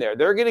they're in there.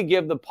 They're going to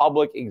give the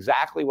public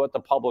exactly what the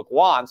public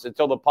wants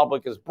until the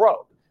public is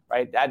broke,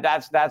 right?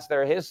 That's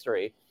their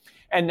history.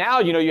 And now,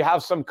 you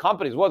have some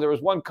companies. Well, there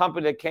was one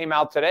company that came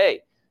out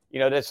today,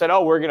 that said,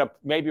 oh, we're going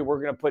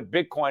to put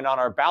Bitcoin on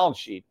our balance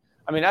sheet.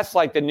 I mean, that's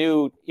like the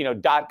new,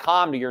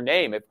 .com to your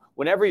name.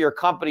 Whenever your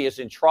company is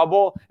in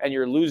trouble and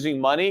you're losing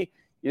money,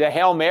 the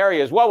Hail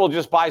Mary is, well, we'll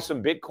just buy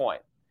some Bitcoin.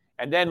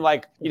 And then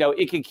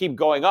it can keep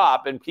going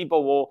up, and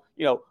people will,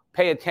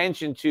 pay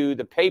attention to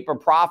the paper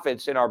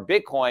profits in our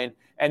Bitcoin,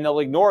 and they'll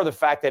ignore the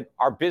fact that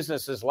our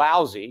business is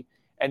lousy,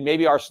 and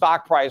maybe our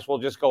stock price will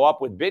just go up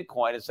with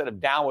Bitcoin instead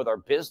of down with our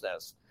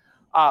business.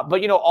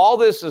 But all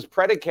this is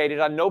predicated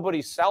on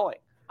nobody selling.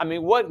 I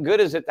mean, what good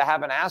is it to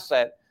have an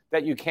asset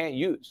that you can't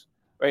use?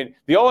 I mean,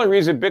 the only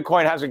reason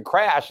Bitcoin hasn't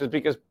crashed is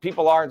because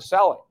people aren't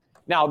selling.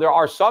 Now, there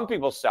are some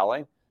people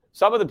selling.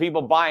 Some of the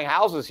people buying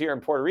houses here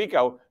in Puerto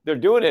Rico, they're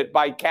doing it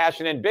by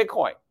cashing in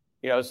Bitcoin.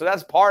 So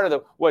that's part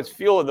of what's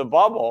fueling the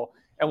bubble.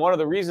 And one of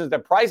the reasons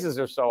that prices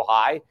are so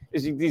high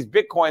is these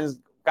Bitcoins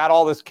got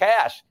all this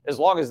cash. As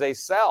long as they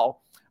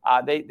sell,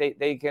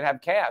 they can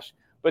have cash.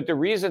 But the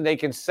reason they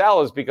can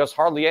sell is because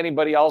hardly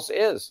anybody else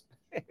is,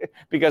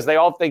 because they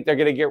all think they're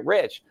going to get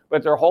rich,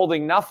 but they're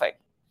holding nothing.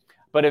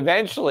 But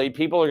eventually,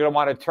 people are going to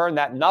want to turn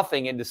that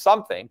nothing into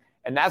something,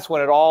 and that's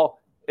when it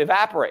all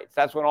evaporates.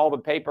 That's when all the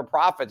paper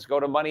profits go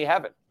to money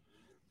heaven.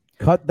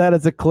 Cut that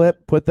as a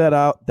clip. Put that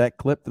out. That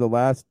clip for the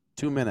last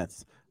 2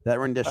 minutes. That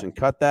rendition.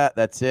 Cut that.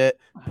 That's it.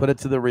 Put it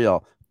to the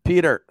reel.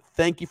 Peter,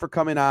 thank you for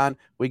coming on.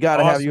 We got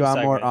to have you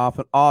on more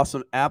often.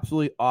 Awesome.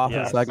 Absolutely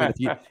awesome segment.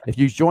 If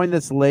you joined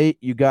this late,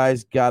 you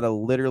guys got to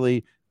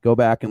literally go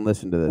back and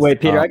listen to this.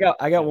 Wait, Peter,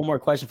 I got one more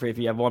question for you if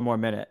you have 1 more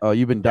minute. Oh,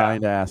 you've been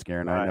dying to ask,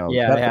 Aaron. I know.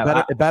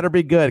 Yeah, it better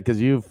be good,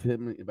 because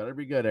it better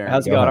be good, Aaron.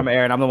 How's it going? I'm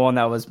Aaron. I'm the one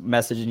that was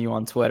messaging you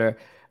on Twitter.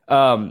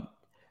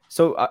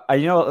 So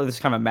this is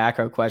kind of a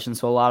macro question.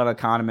 So a lot of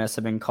economists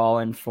have been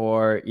calling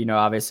for,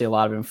 obviously a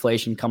lot of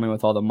inflation coming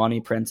with all the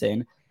money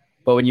printing.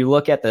 But when you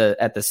look at the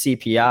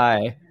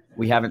CPI,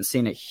 we haven't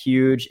seen a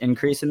huge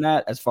increase in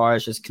that as far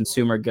as just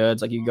consumer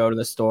goods. Like you go to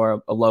the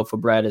store, a loaf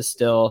of bread is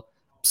still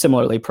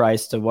similarly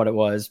priced to what it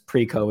was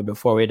pre-COVID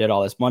before we did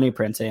all this money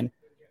printing.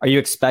 Are you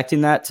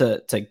expecting that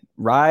to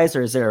rise,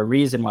 or is there a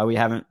reason why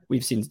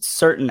we've seen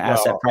certain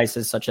asset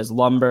prices such as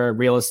lumber,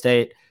 real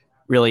estate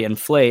really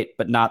inflate,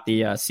 but not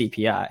the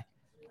CPI?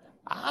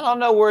 I don't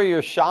know where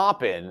you're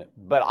shopping,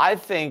 but I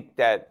think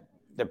that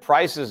the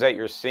prices that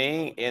you're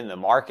seeing in the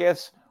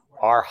markets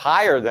are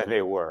higher than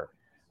they were.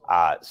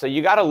 So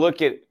you got to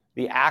look at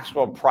the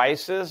actual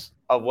prices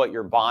of what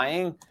you're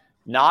buying,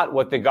 not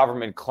what the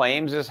government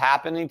claims is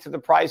happening to the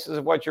prices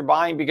of what you're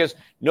buying, because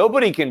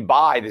nobody can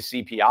buy the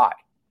CPI,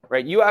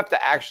 right? You have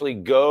to actually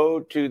go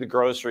to the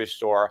grocery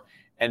store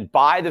and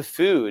buy the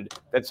food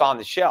that's on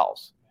the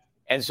shelves.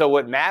 And so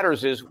what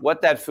matters is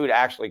what that food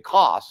actually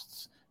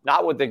costs,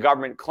 not what the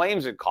government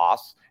claims it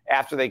costs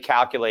after they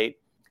calculate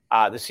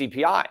the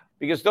CPI,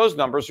 because those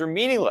numbers are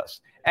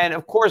meaningless. And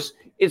of course,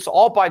 it's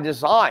all by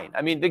design.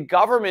 I mean, the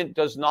government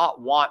does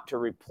not want to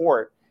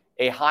report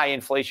a high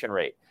inflation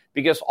rate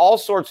because all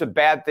sorts of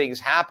bad things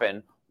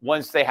happen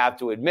once they have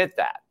to admit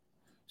that.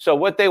 So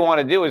what they want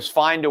to do is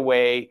find a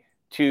way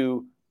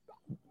to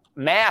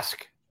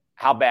mask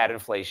how bad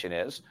inflation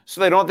is so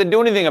they don't have to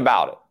do anything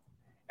about it.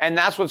 And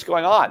that's what's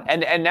going on.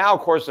 And now, of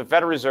course, the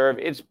Federal Reserve,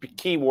 its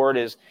key word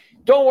is,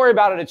 don't worry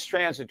about it, it's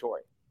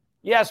transitory.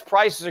 Yes,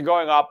 prices are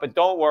going up, but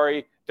don't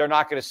worry, they're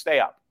not going to stay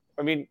up.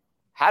 I mean,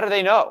 how do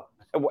they know?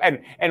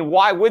 And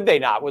why would they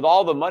not? With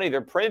all the money they're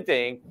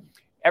printing,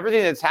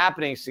 everything that's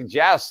happening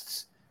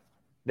suggests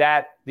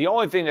that the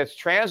only thing that's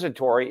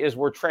transitory is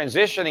we're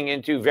transitioning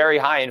into very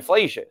high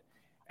inflation.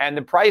 And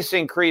the price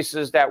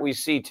increases that we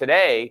see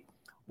today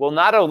will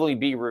not only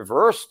be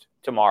reversed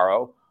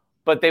tomorrow,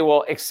 but they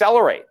will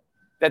accelerate.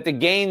 That the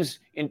gains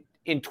in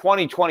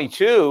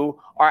 2022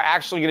 are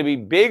actually going to be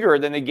bigger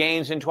than the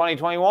gains in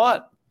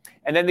 2021.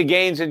 And then the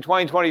gains in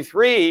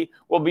 2023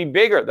 will be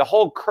bigger. The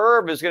whole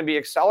curve is going to be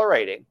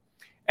accelerating.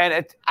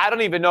 And I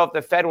don't even know if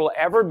the Fed will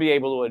ever be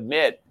able to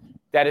admit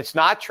that it's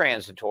not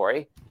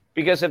transitory,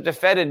 because if the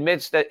Fed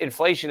admits that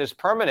inflation is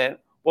permanent,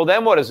 well,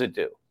 then what does it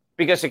do?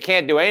 Because it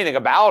can't do anything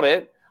about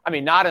it. I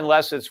mean, not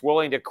unless it's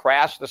willing to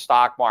crash the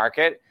stock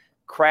market,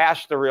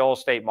 crash the real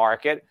estate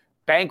market,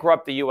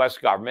 bankrupt the U.S.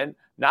 government,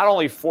 not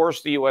only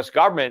force the U.S.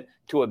 government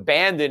to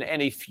abandon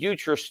any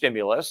future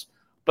stimulus,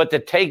 but to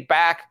take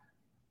back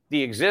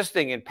the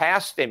existing and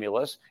past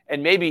stimulus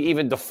and maybe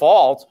even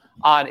default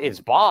on its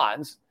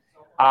bonds.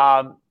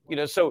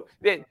 So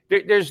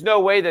there's no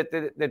way that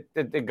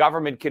the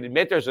government can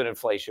admit there's an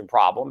inflation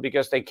problem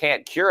because they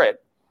can't cure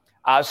it.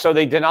 So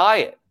they deny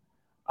it.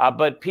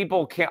 But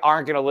people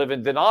aren't going to live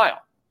in denial.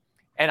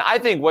 And I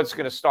think what's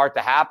going to start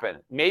to happen,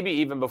 maybe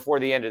even before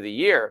the end of the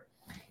year,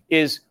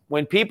 is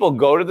when people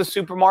go to the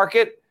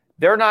supermarket,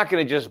 they're not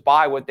going to just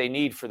buy what they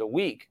need for the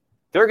week.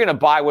 They're going to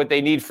buy what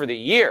they need for the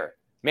year,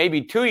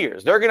 maybe 2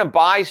 years. They're going to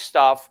buy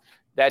stuff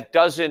that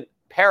doesn't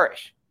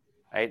perish,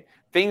 right?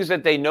 Things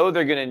that they know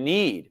they're going to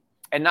need,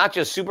 and not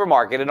just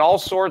supermarket and all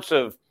sorts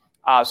of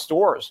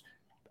stores.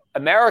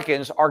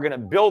 Americans are going to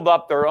build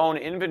up their own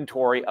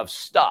inventory of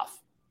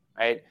stuff,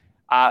 right?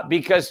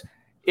 Because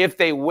if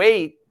they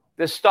wait,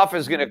 this stuff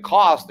is going to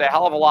cost a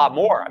hell of a lot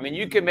more. I mean,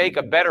 you can make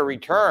a better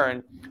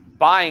return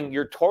buying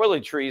your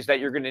toiletries that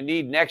you're going to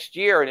need next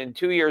year and in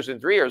 2 years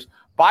and 3 years.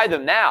 Buy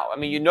them now. I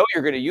mean, you know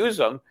you're going to use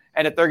them.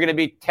 And if they're going to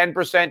be 10%,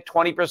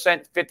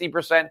 20%,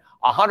 50%,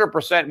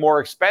 100% more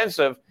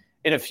expensive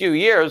in a few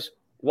years,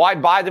 why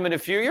buy them in a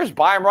few years?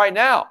 Buy them right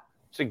now.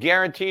 It's a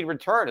guaranteed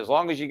return as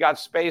long as you got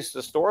space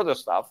to store the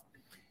stuff.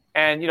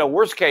 And,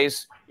 worst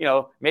case,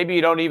 maybe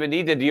you don't even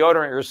need the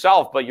deodorant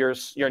yourself, but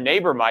your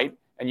neighbor might,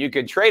 and you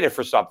could trade it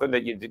for something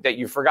that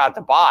you forgot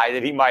to buy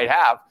that he might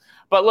have.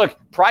 But look,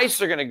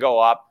 prices are going to go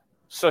up.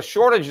 So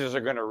shortages are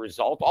going to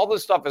result. All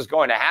this stuff is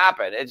going to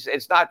happen.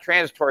 It's not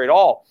transitory at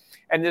all.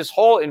 And this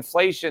whole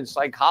inflation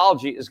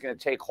psychology is going to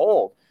take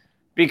hold,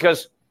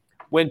 because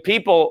when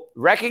people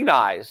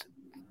recognize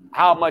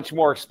how much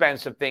more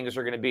expensive things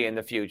are going to be in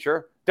the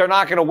future, they're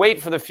not going to wait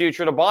for the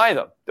future to buy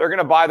them. They're going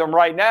to buy them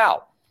right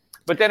now.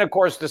 But then, of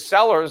course, the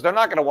sellers, they're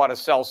not going to want to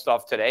sell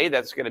stuff today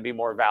that's going to be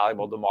more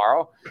valuable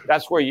tomorrow.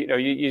 That's where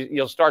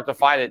you'll start to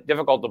find it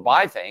difficult to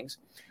buy things.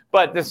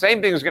 But the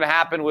same thing is going to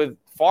happen with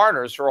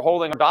foreigners who are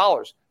holding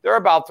dollars. They're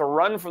about to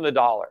run from the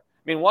dollar.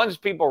 I mean, once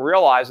people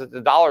realize that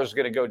the dollar is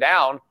going to go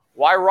down,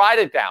 why ride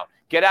it down?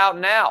 Get out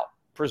now.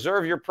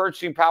 Preserve your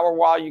purchasing power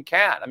while you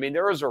can. I mean,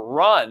 there is a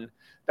run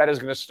that is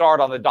going to start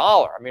on the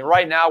dollar. I mean,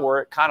 right now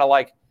we're kind of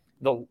like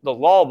the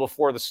lull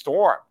before the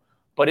storm,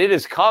 but it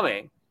is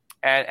coming,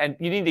 and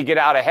you need to get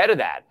out ahead of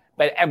that.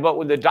 But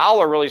when the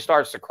dollar really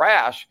starts to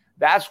crash,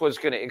 that's what's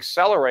going to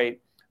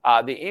accelerate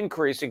the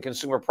increase in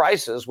consumer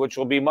prices, which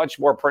will be much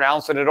more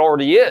pronounced than it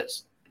already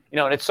is. And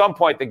at some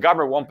point, the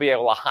government won't be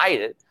able to hide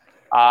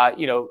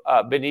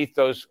it, beneath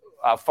those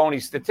phony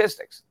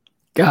statistics.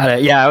 Got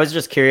it. Yeah, I was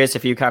just curious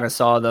if you kind of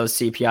saw those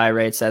CPI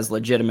rates as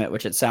legitimate,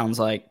 which it sounds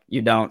like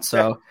you don't.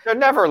 So they're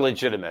never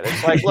legitimate.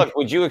 It's like, look,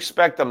 would you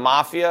expect the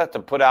mafia to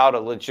put out a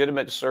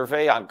legitimate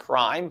survey on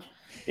crime?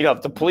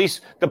 If the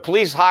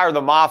police hire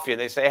the mafia,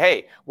 they say,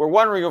 hey, we're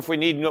wondering if we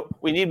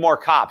need more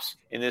cops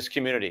in this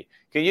community.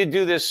 Can you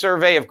do this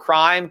survey of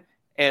crime,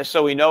 and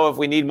so we know if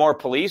we need more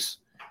police?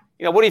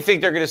 What do you think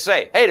they're going to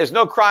say? Hey, there's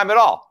no crime at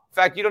all. In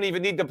fact, you don't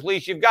even need the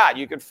police you've got.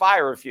 You can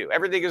fire a few.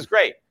 Everything is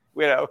great.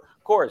 Of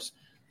course.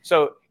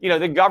 So,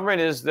 the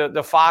government is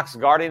the fox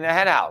guarding the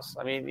hen house.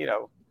 I mean,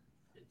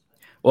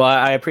 Well,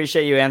 I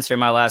appreciate you answering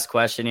my last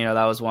question.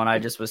 That was one I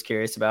just was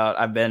curious about.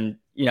 I've been,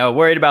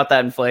 worried about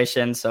that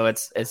inflation. So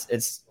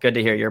it's good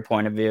to hear your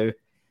point of view.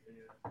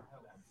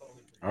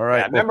 All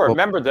right. Yeah,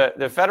 remember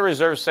the Federal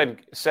Reserve said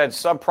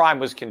subprime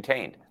was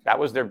contained. That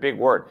was their big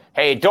word.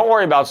 Hey, don't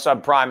worry about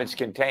subprime; it's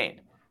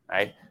contained.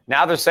 Right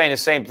now, they're saying the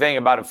same thing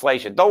about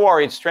inflation. Don't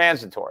worry, it's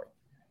transitory.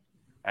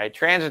 Right,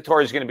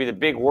 transitory is going to be the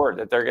big word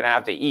that they're going to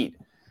have to eat.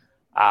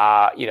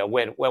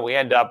 When we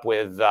end up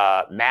with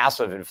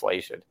massive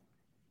inflation.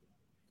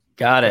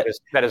 Got it.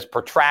 That is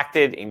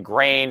protracted,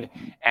 ingrained,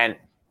 and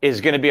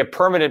is going to be a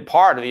permanent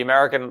part of the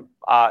American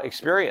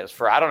experience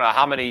for I don't know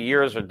how many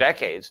years or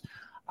decades.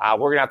 We're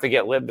going to have to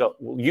get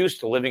used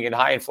to living in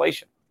high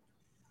inflation.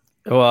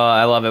 Well,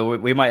 I love it.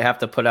 We might have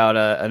to put out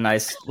a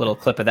nice little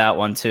clip of that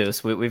one too.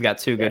 So we've got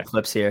two good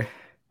clips here.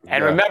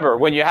 And remember,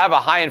 when you have a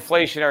high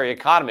inflationary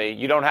economy,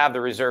 you don't have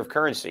the reserve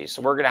currency.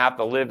 So we're going to have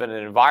to live in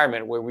an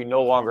environment where we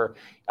no longer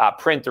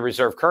print the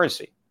reserve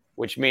currency,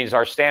 which means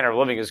our standard of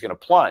living is going to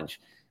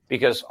plunge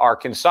because our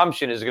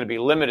consumption is going to be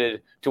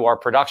limited to our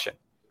production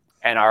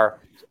and our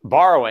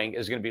borrowing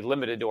is going to be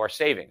limited to our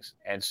savings.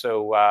 And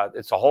so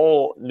it's a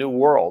whole new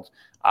world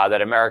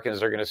that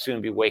Americans are going to soon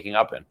be waking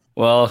up in.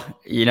 Well,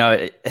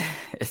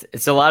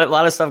 it's a lot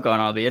of stuff going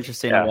on. It'll be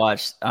interesting to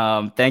watch.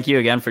 Thank you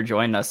again for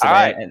joining us today.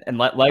 Right. And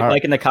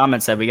like in the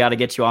comments said, we got to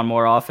get you on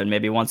more often,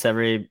 maybe once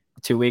every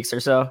 2 weeks or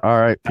so. All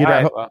right,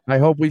 Peter. I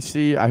hope I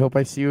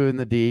see you in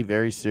the D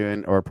very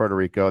soon, or Puerto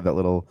Rico, that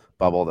little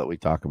bubble that we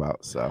talk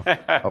about. So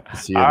hope to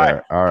see you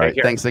there. All right.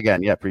 Thanks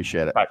again. Yeah,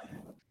 appreciate it. Bye.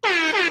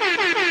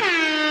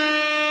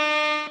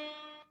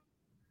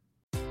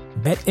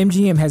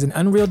 BetMGM has an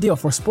unreal deal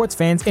for sports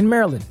fans in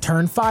Maryland.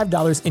 Turn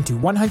 $5 into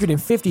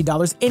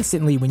 $150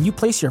 instantly when you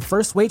place your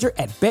first wager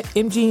at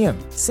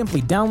BetMGM.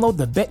 Simply download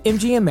the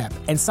BetMGM app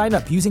and sign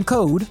up using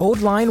code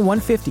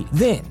OldLine150.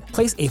 Then,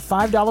 place a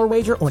 $5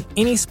 wager on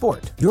any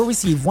sport. You'll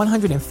receive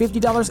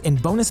 $150 in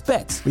bonus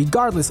bets,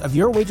 regardless of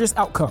your wager's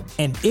outcome.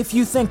 And if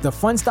you think the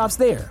fun stops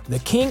there, the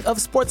king of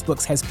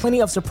sportsbooks has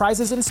plenty of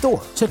surprises in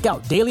store. Check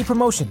out daily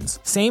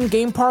promotions,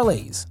 same-game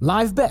parlays,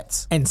 live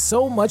bets, and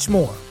so much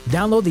more.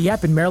 Download the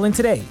app in Maryland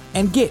today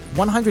and get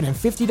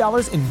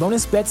 $150 in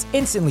bonus bets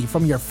instantly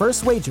from your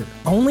first wager.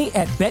 Only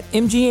at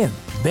BetMGM.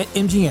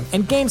 BetMGM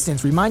and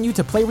GameSense remind you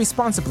to play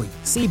responsibly.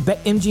 See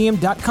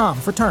BetMGM.com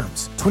for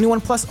terms.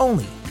 21 plus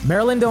only.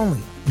 Maryland only.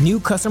 New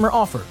customer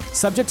offer.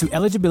 Subject to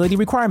eligibility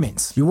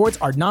requirements. Rewards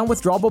are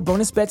non-withdrawable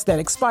bonus bets that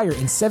expire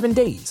in 7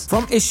 days.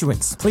 From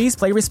issuance, please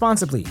play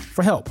responsibly.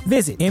 For help,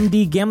 visit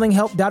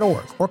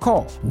mdgamblinghelp.org or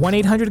call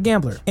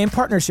 1-800-GAMBLER in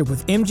partnership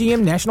with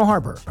MGM National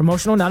Harbor.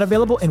 Promotional not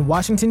available in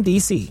Washington,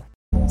 D.C.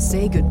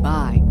 Say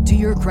goodbye to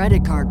your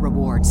credit card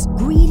rewards.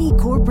 Greedy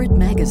corporate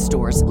mega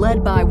stores,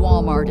 led by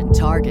Walmart and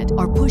Target,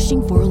 are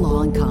pushing for a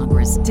law in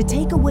Congress to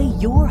take away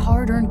your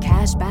hard-earned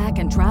cash back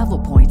and travel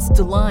points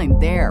to line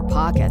their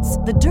pockets.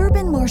 The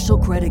Durbin-Marshall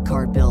credit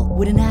card bill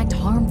would enact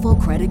harmful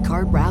credit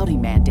card routing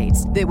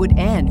mandates that would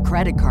end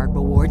credit card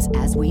rewards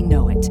as we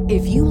know it.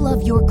 If you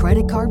love your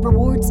credit card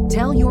rewards,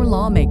 tell your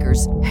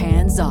lawmakers,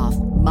 hands off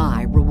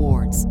my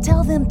rewards.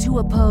 Tell them to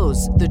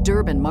oppose the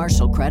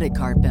Durbin-Marshall credit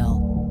card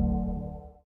bill.